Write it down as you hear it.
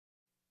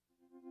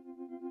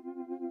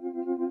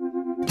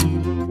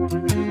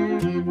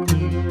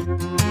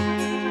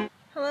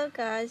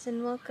guys,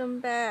 and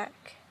welcome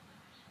back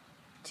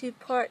to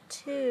part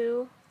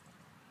 2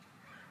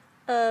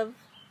 of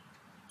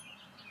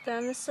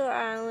Dinosaur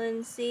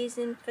Island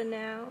season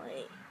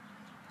finale.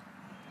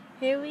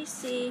 Here we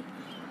see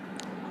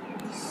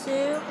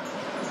Sue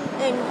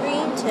and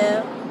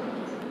Greentip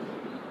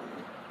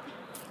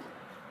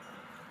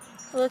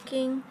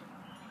looking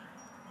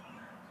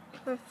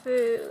for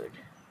food,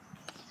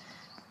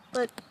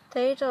 but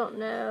they don't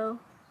know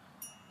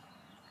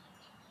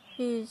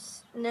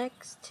who's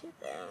next to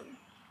them.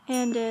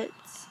 And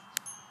it's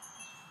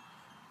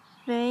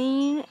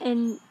Vane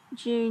and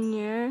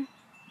Junior,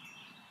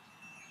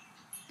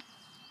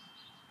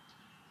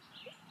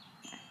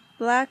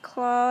 Black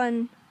Claw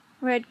and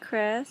Red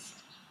Crest,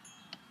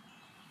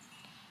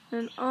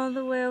 and all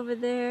the way over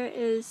there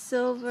is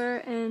Silver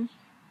and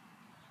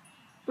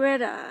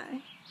Red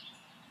Eye.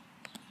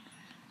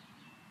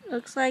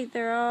 Looks like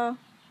they're all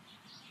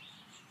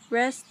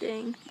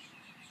resting.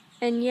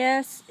 And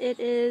yes, it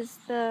is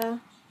the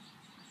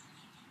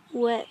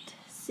wet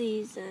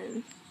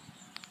season.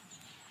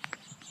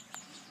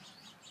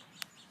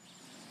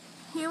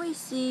 Here we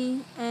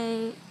see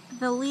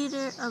the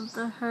leader of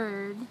the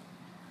herd,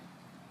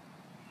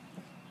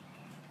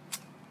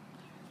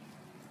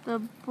 the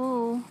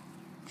bull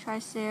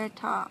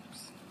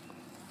Triceratops.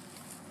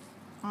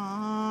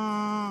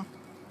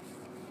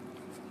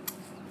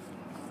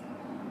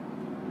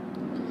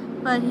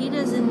 But he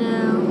doesn't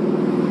know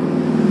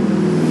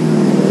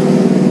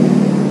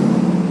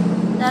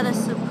that a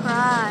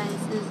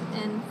surprise is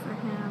in for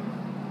him.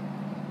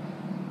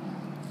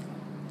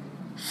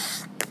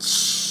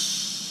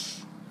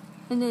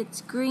 And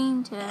it's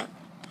Greentip.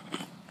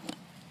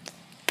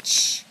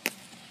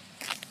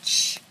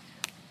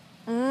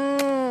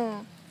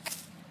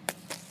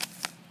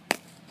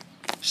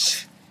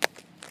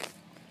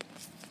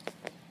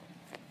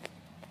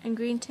 And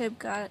Greentip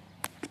got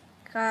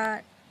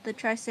the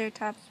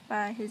Triceratops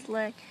by his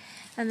leg,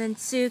 and then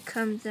Sue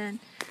comes in,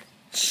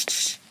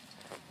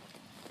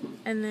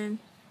 and then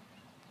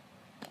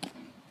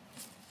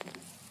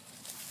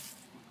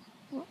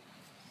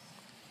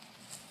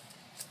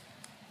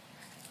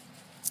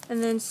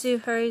Sue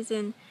hurries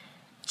in,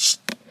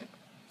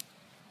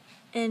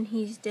 and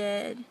he's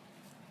dead.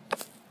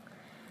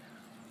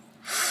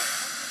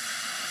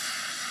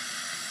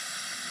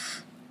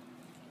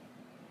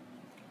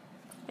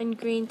 And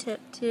Greentip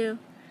too.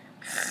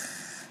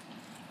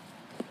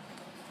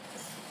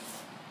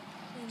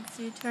 And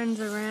Sue turns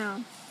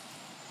around,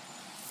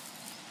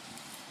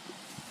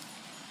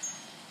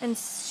 and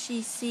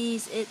she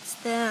sees it's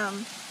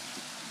them.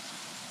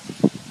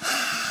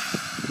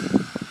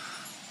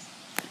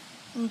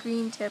 And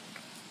Greentip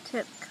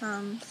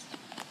comes.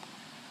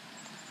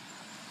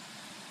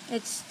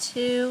 It's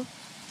 2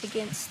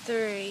 against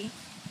 3.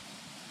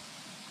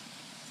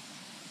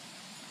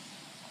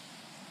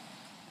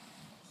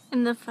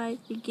 And the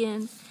fight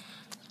begins.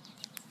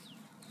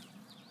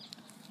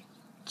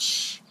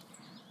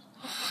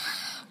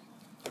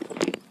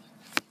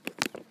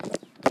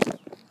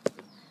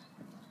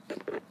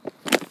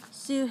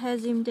 Sue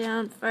has him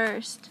down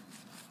first,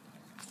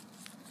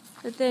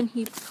 but then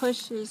he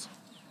pushes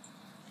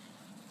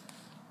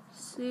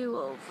Sue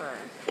over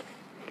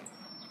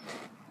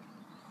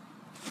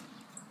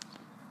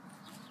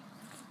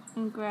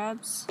and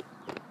grabs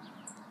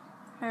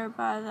her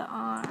by the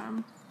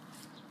arm,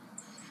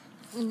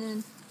 and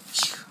then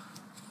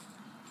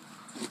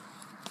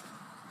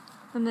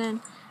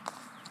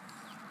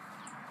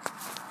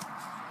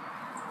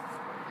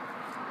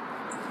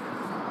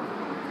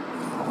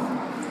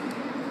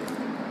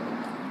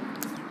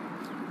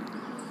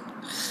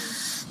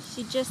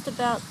she's just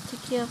about to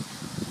kill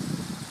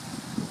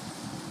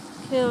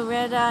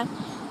Red Eye.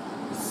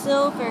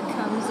 Silver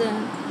comes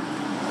in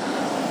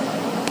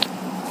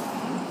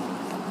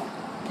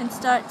and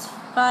starts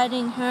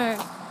fighting her.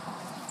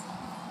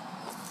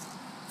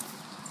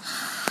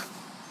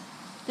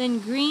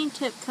 Then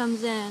Greentip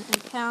comes in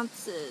and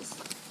pounces.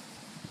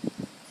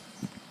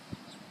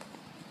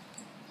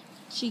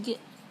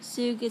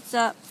 Sue gets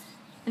up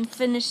and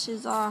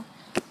finishes off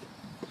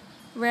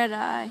Red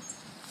Eye.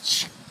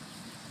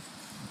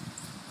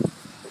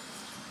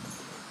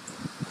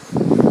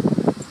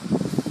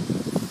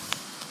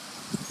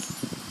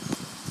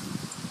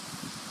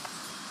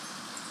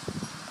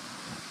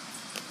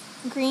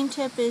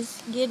 Greentip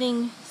is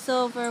getting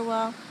Silver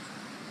while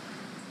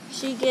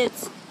she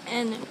gets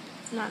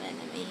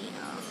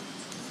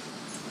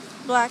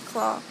Black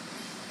Claw.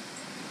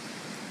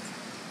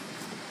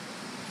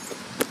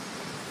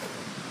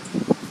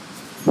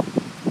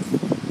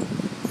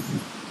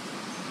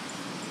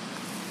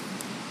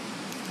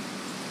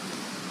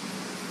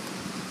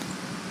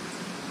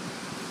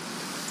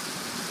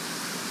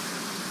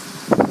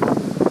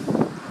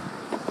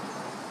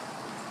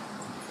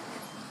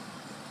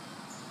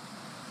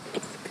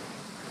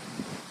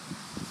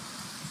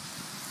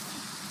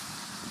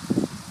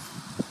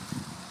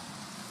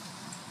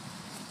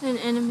 An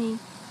enemy.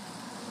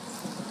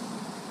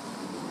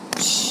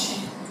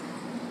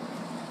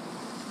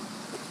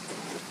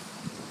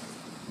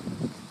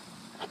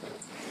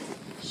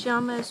 She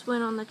almost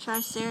went on the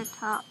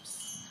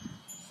Triceratops'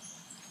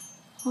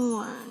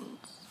 horns.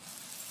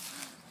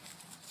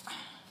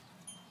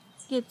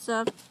 Gets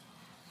up,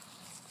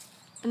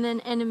 and then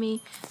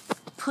enemy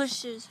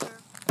pushes her.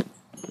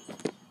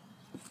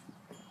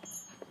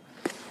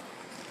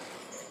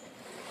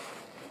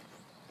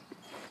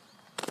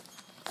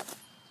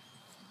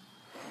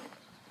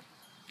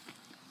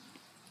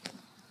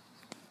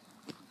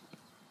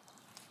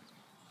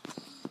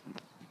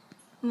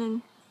 And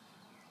then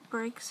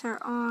breaks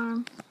her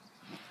arm,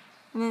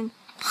 and then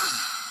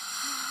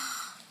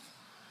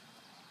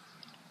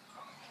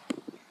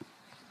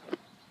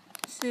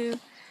Sue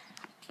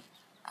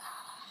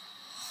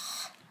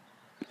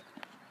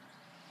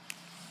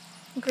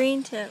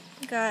Green Tip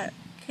got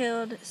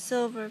killed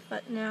Silver,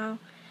 but now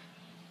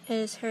it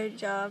is her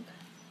job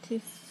to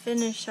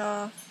finish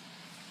off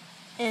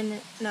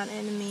not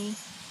enemy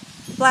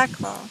Black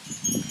Claw.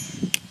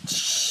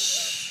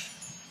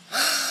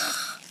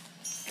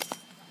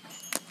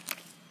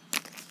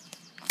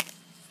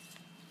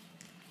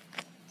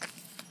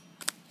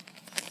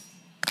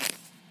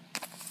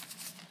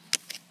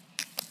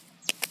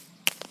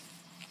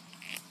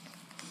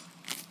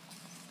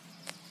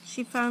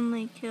 She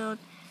finally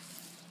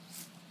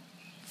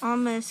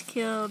almost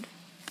killed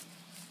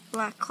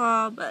Black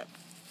Claw, but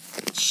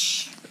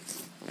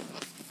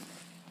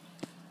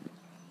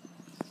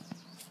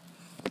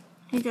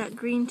he got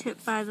Green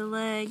Tip by the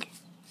leg.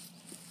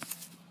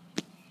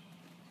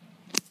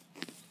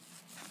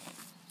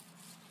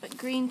 But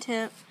Green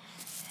Tip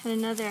had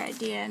another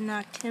idea and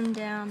knocked him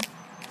down.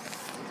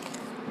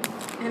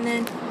 And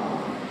then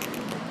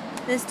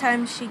this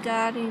time she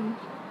got him,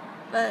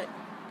 but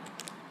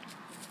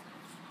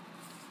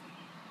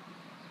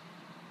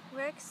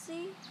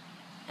Rexy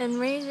and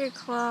Razor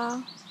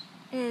Claw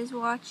is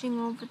watching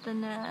over the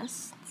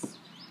nests.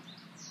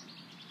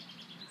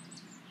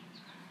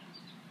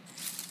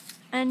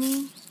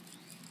 Any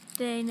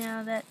day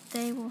now that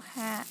they will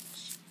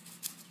hatch,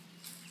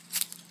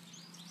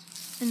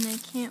 and they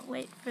can't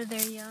wait for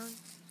their young.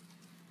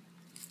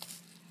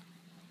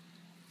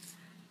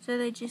 So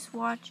they just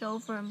watch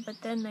over them,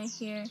 but then they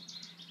hear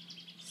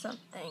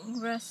something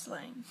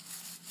rustling.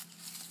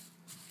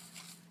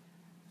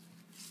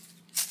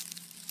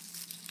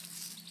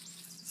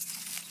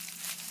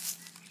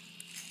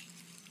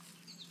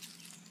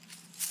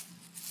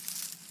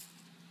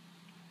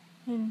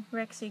 And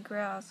Rexy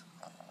growls.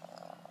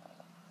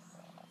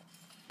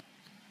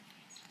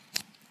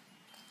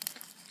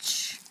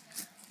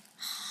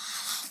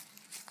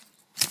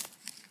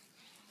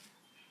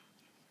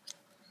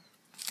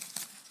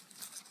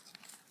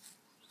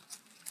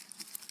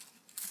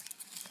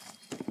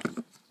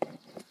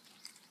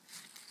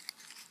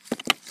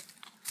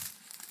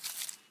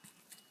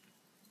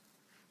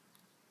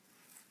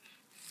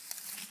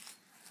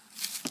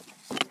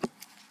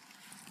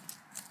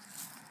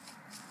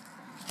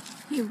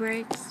 He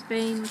breaks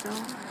veins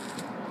off.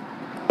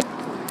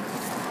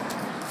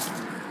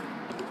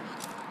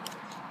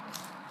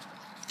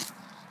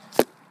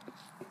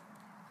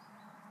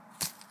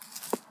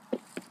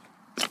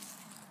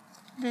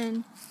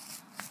 Then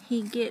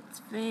he gets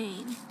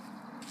vein,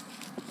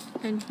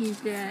 and he's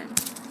dead.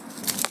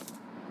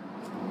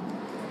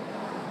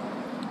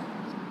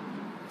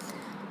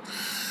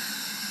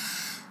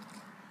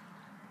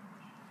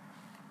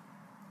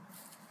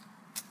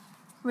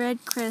 Red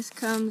Chris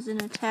comes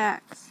and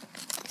attacks.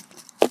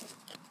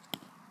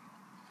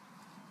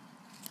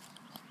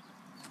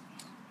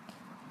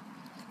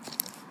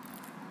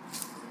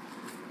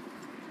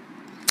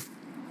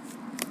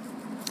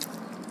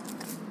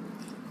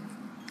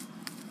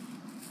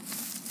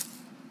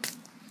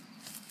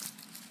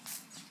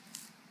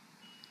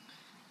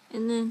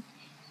 And then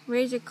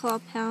Razor Claw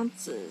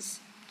pounces.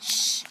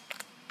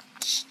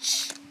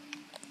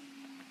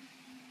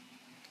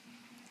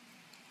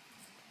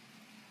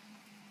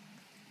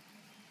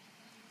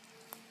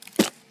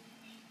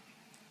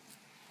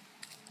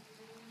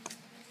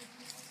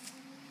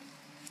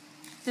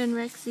 Then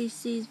Rexy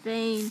sees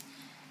Vane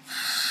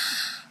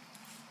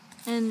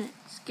and it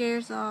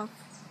scares off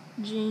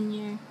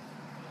Junior.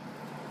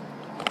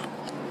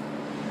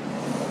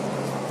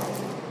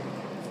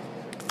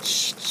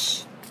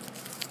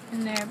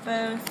 And they're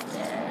both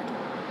dead.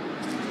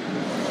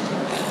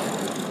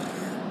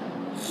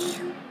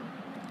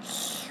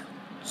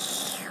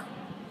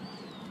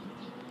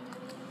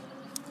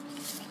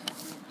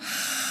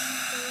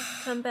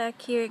 They come back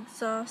here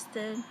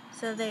exhausted,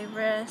 so they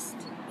rest.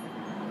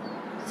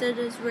 So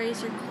does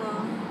Razor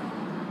Claw.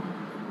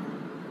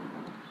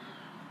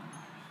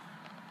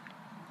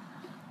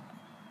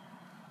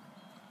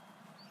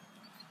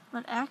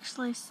 But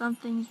actually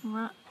something's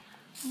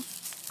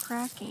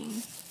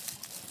cracking.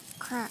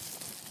 Cracked.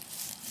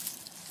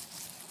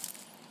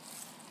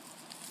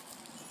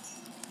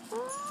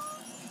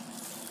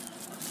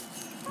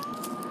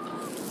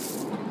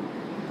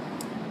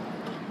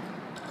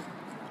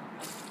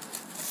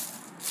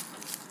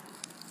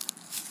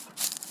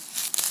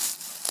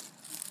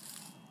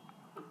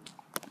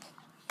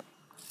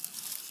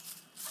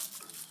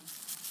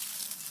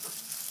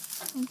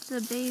 It's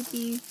a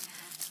baby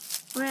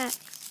Rex.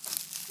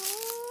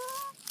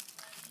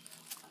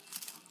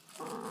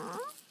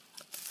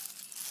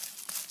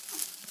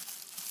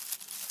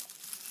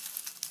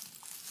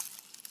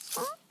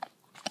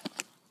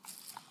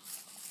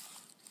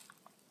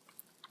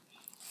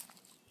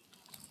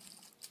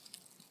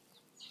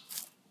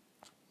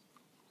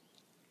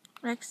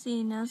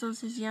 Rexy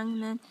nuzzles his young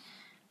man.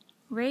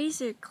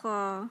 Razor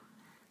Claw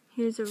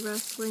hears a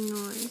rustling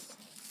noise.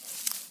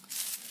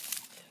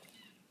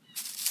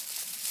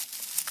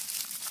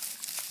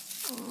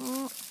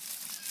 Oh.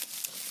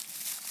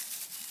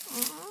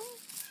 Oh.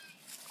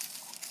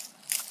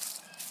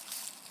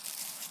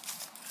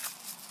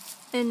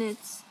 And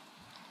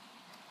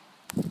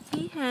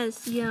he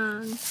has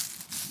young.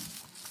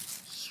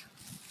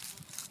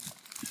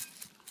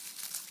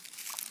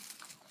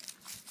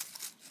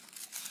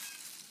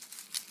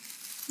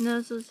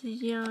 Nuzzles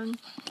his young.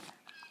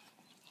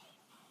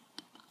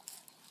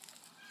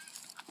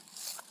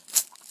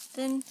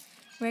 Then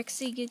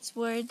Rexy gets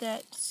word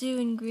that Sue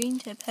and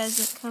Greentip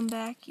hasn't come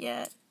back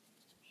yet.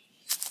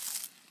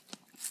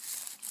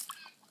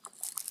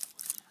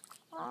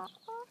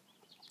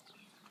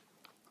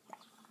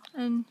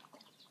 And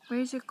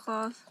Razor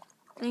Claw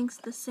thinks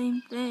the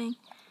same thing.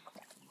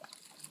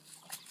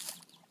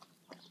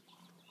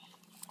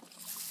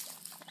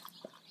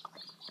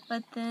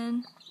 But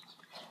then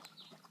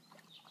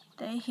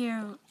they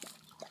hear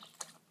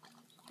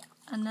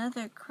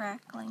another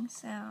crackling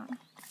sound.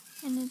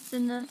 And it's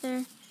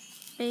another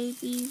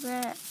baby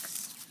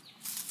Rex.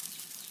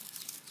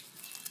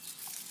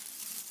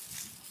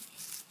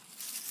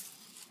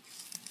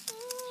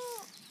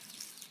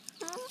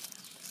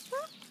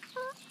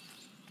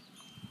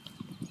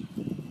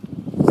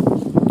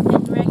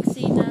 And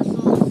Rexy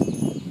nuzzles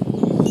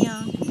his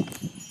young.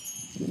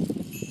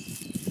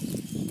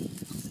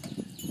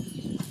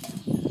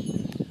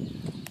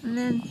 And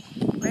then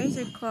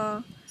Razor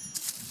Claw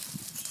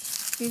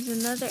hears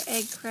another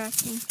egg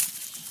cracking.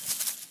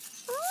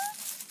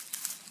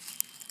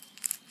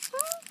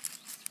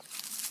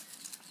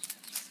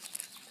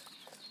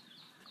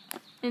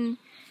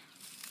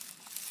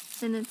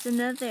 And it's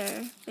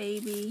another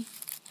baby.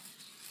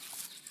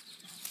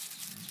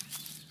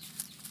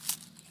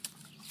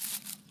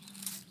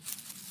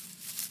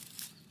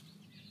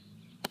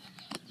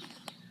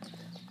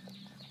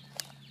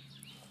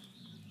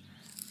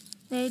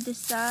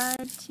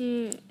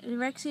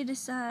 Rexy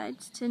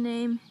decides to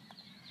name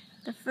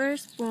the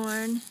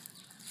firstborn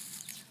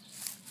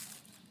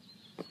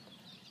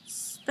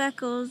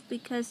Speckles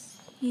because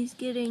he's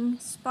getting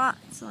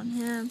spots on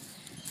him.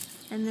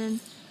 And then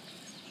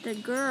the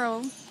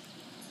girl,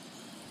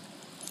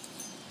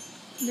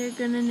 they're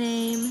gonna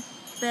name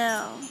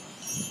Belle.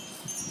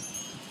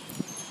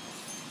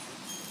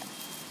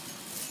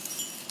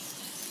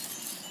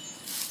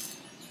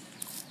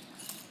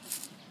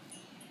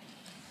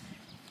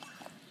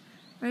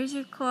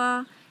 Razor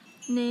Claw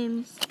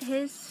names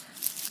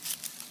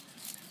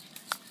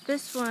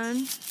this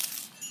one,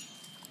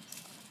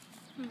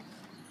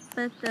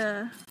 but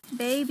the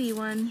baby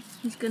one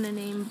he's gonna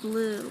name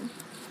Blue.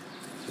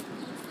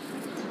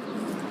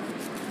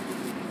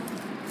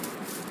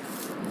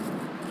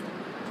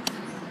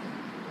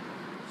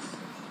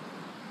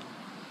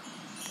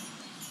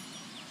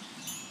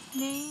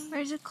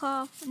 Razor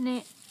Claw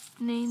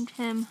named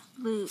him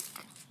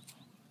Luke.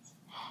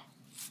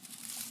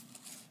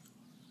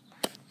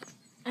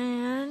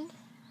 And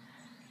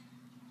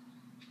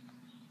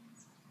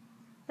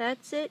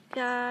that's it,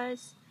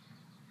 guys.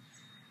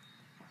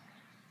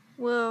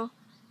 Will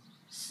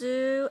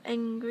Sue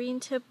and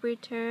Greentip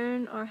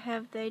return, or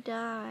have they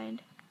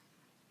died?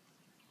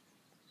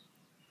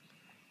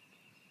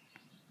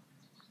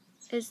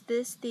 Is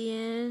this the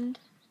end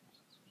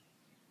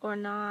or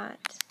not?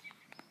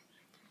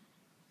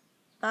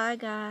 Bye,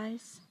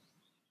 guys.